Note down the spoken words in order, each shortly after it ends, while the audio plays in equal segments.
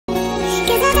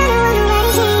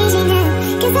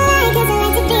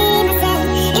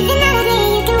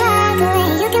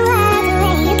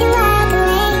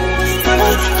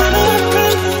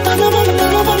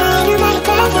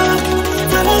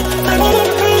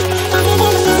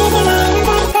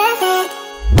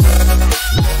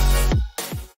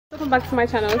back to my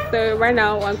channel. So right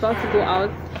now I'm about to go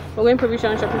out. We're going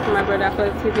provision shopping for my brother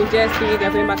because he's in JSP, they're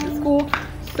going back to school.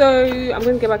 So I'm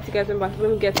going to get back to guys back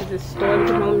when we get to the store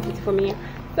because my mom is waiting for me.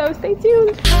 So stay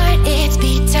tuned. Heart, it's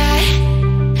beat tight.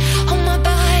 All my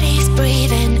body's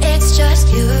breathing. It's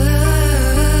just you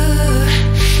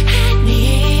and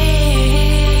me.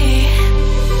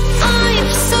 I'm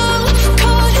so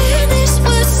caught in this,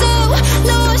 we're so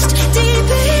lost deep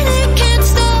in it, can't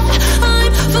stop.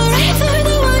 I'm forever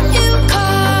the one you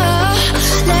call.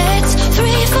 Let's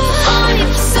free fall.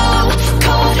 I'm so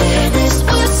caught in this,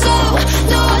 we're so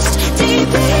lost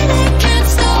deep in it, can't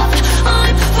stop.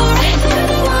 I'm forever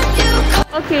the one you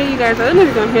call. Okay, you guys, I don't know if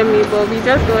you can hear me, but we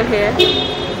just got here.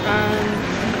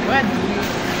 Where do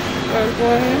We're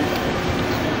going.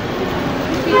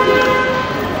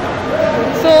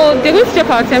 So they're going to check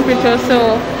our temperature.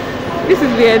 So this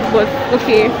is weird, but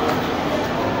okay.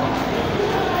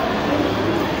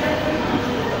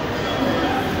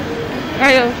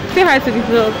 Ayo, say hi to the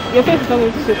vlog. Your face is not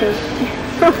going to show us.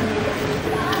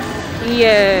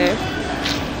 Yeah.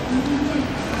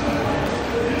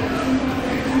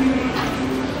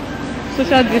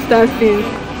 Social distancing.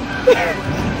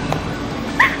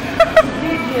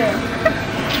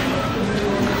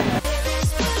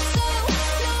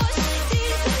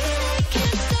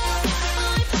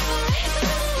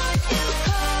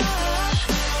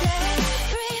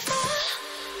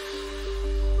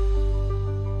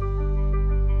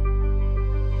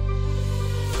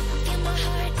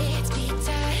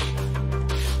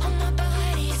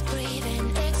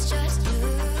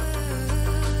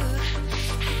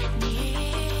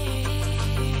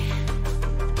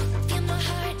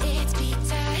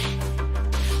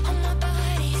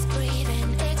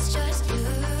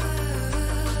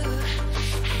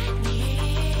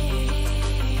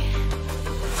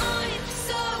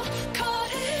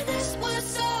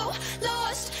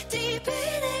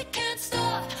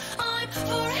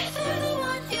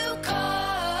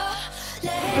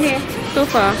 Okay, so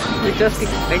far we just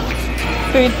picked like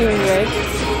 3 things right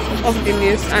off the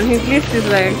list, and his list is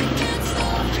like,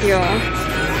 yeah,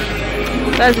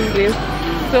 that's his list.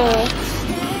 So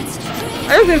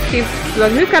I don't think keep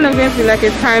vlog. This is kind of going to be like a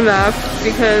time lapse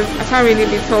because I can't really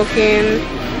be talking,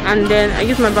 and then I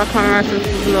use my back camera to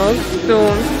vlog.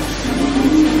 So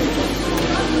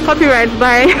copyright,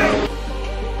 bye.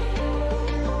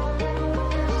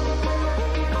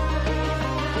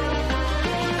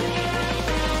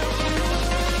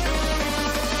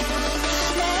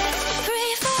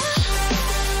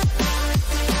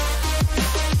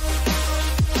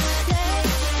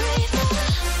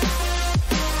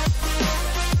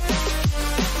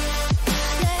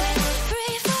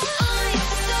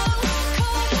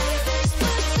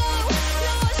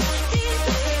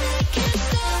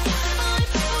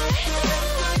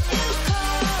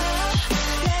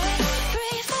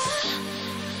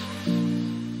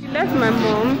 That's my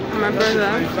mom and my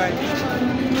brother.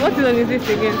 What is on his list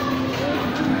again?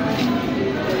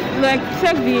 Like,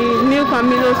 check the milk and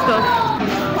Milo stuff.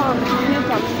 Milk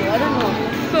and Milo, I don't know.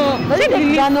 So, check the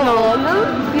list now. No,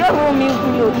 you have all milk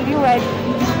Milo. Did you write?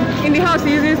 In the house,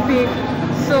 he uses stick.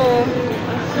 So,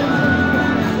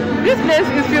 this place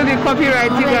is filled with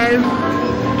copyright, you guys.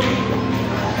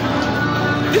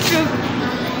 This feels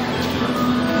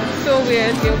so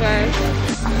weird, you guys.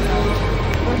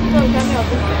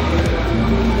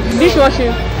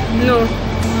 Dishwashing? No.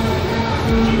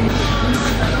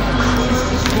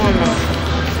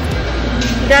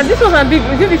 Yeah, this was a big.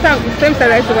 Is it the same size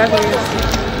I used to buy for you?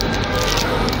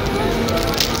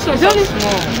 So it's only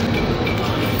small.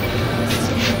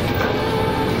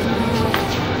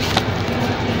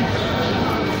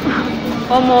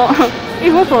 Or more.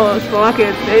 Even for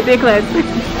supermarkets, they take like.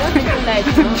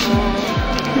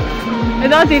 They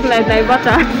don't take like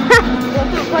butter.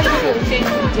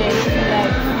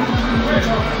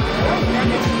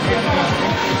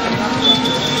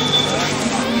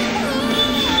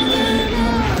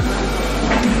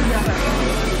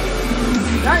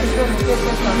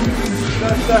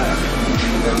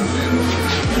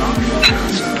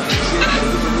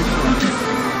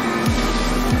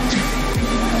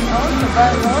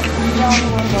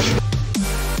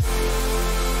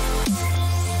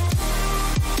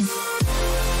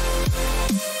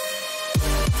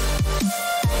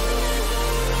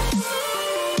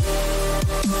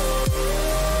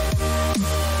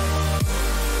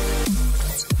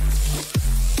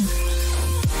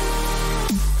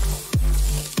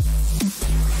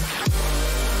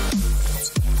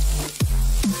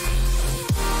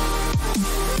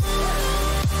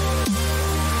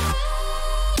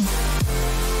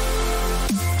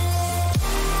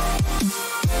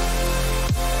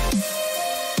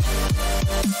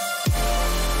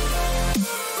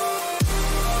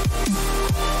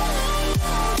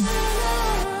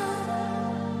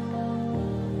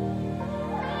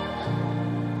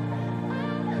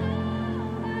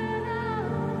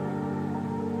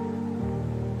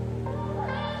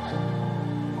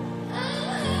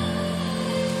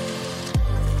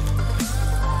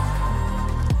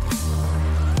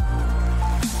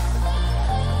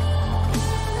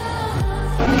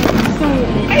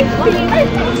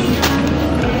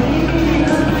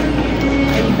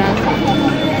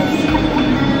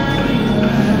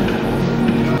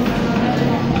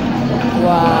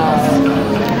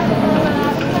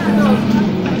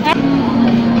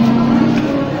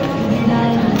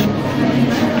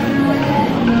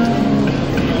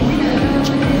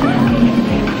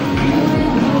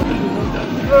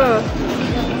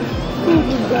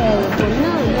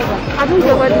 I don't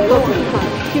get why the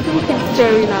people keep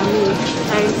staring at me.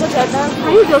 Like,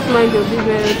 can you just mind your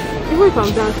business? Even if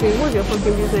I'm dancing, what's your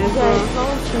fucking business?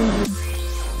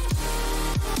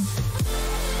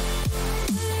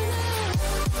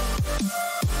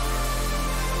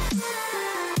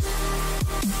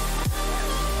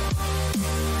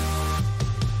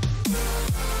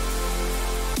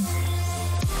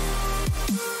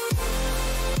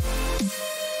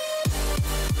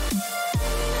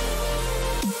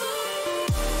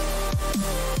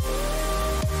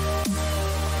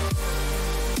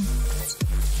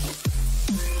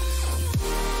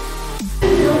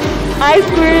 Ice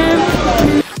cream.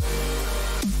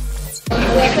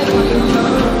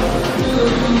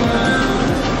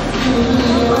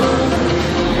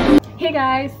 Hey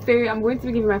guys, so I'm going to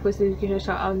be giving my post education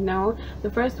shout out now.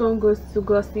 The first one goes to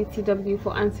Ghostly TW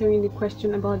for answering the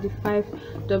question about the 5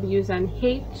 W's and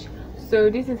H. So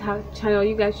this is her channel.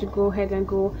 You guys should go ahead and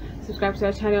go subscribe to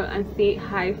her channel and say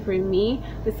hi for me.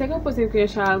 The second post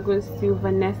education shout out goes to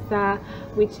Vanessa,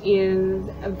 which is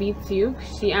VTube.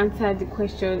 She answered the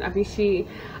question. I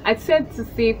said to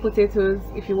say potatoes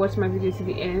if you watch my video to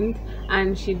the end,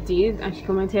 and she did, and she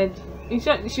commented. In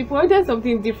short, she promoted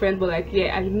something different, but like,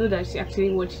 yeah, I know that she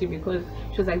actually watched it because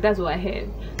she was like, that's what I heard.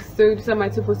 So these are my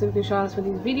 2 post notification shoutouts for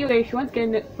this video. So if you want to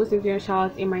get post notification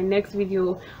shoutouts in my next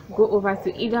video, go over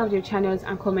to either of your channels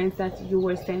and comment that you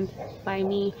were sent by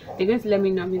me. They're going to let me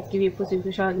know. I'm going to give you a post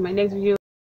notification shout out in my next video.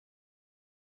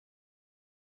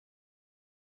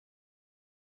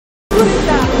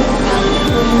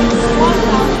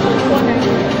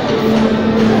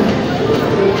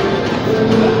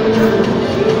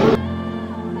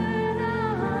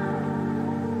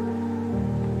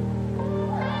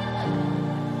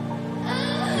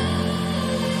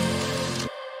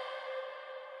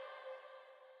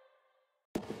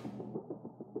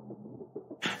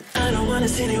 I don't wanna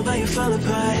see you but you fall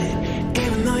apart.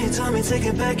 Even though you told me to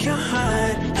get back your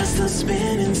heart, I still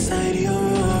spin inside your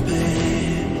orbit.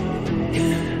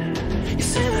 Yeah. You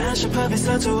say that I should probably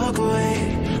start to walk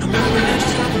away. I'm running at you,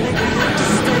 stop and make me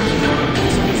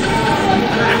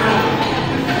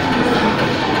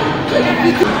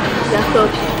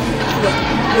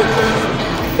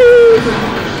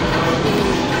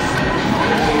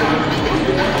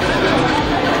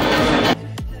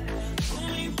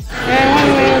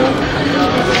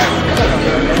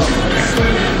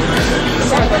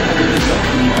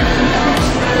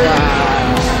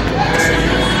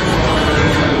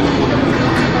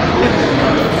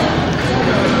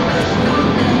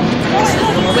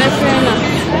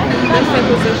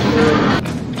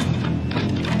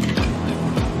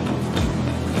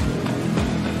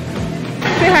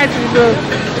Say hi to the dog.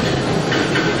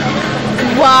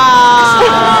 Wow.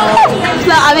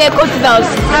 So I mean, go to the house.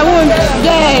 I won't.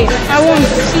 Yeah. I won't.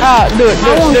 Do it. I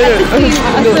won't.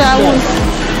 I won't.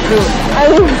 I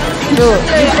won't.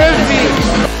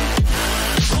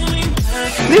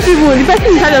 This people, the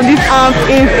person in charge of this amp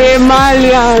is a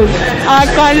Malian. I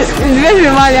can't. The person is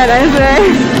a Malian. I swear.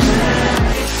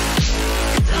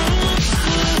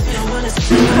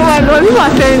 Oh my God, people are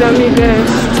staring at me there.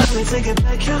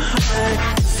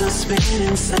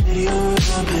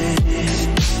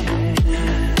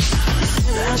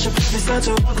 I should probably start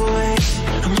to walk away.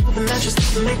 I'm hoping that you're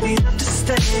still make me have to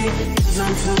stay, 'cause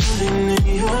I'm floating in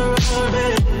your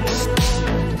orbit.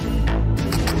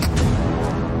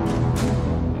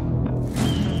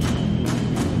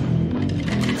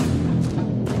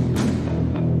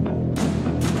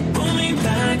 Pull me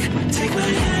back, take my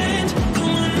hand, call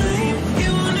my name.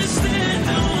 You understand, I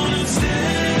wanna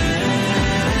stay,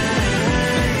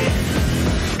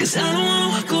 'cause I don't wanna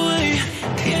walk away.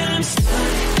 Yeah, I'm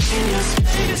stuck in your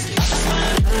space. Just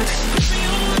my luck, put me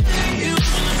away. You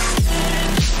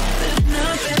understand, there's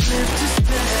nothing left to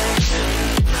say.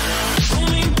 Pull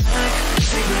me back,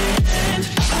 take my hand.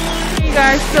 Hey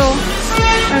guys, so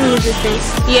let me move this thing.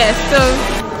 Yeah, so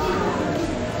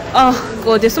oh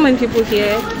God, there's so many people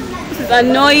here. This is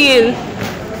annoying.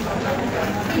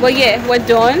 But yeah, we're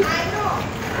done,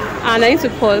 and I need to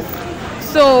pause.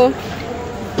 So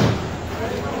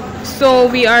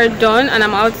we are done, and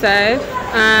I'm outside,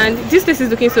 and this place is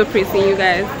looking so pretty, you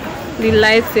guys. The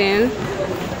lighting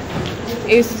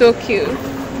is so cute.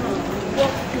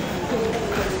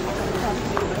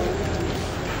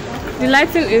 The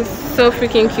lighting is so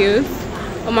freaking cute.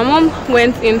 My mom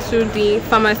went into the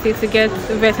pharmacy to get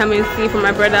vitamin C for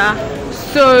my brother,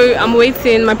 so I'm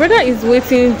waiting. My brother is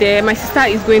waiting there. My sister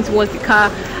is going towards the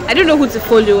car. I don't know who to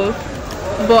follow,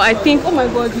 but I think, oh my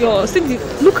God, yo,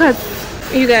 look at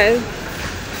you guys.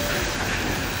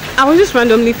 I was just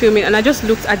randomly filming and I just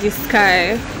looked at the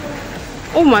sky.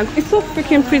 Oh my, it's so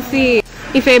freaking pretty.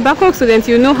 if you're a backward student,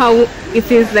 you know how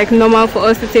it is like normal for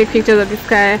us to take pictures of the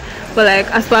sky, but like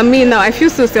as for me now, I feel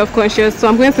so self-conscious, so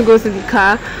I'm going to go to the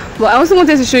car. But I also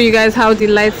wanted to show you guys how the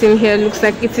lighting here looks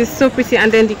like. It is so pretty,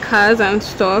 and then the cars and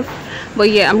stuff. But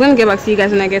yeah, I'm gonna get back to you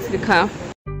guys when I get to the car.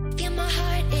 Feel my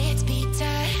heart, it's beating.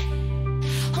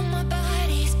 Oh, my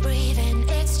body's breathing.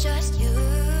 It's just you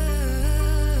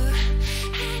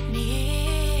and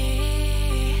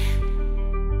me.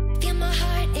 Feel my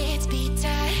heart, it's beating.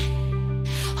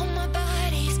 Oh, my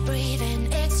body's breathing.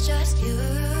 It's just you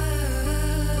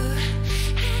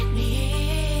and me.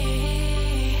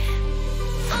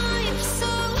 I'm so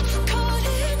caught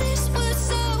in this, we're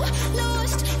so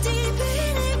lost deep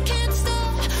in it, can't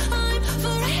stop. I'm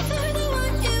forever the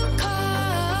one you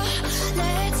call.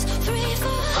 Let's free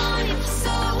fall. I'm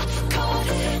so caught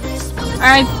in this, we're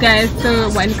Alright guys, so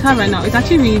we're in the car right now. It's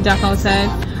actually really dark outside,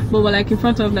 but we're like in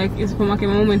front of like a supermarket.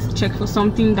 My mom went to check for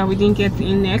something that we didn't get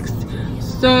in next.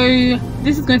 So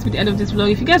this is going to be the end of this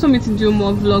vlog. If you guys want me to do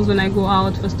more vlogs when I go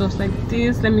out for stuff like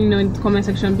this, let me know in the comment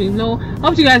section below. I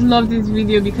hope you guys love this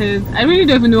video, because I really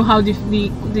don't even know how the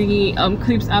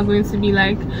clips are going to be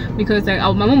like, because like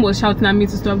my mom was shouting at me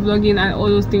to stop vlogging and all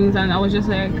those things, and I was just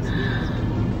like,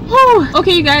 oh.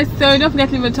 Okay you guys, so don't forget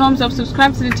to leave a thumbs up,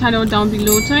 subscribe to the channel down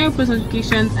below, turn on your post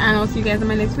notifications, and I'll see you guys in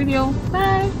my next video.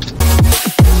 Bye.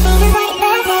 right.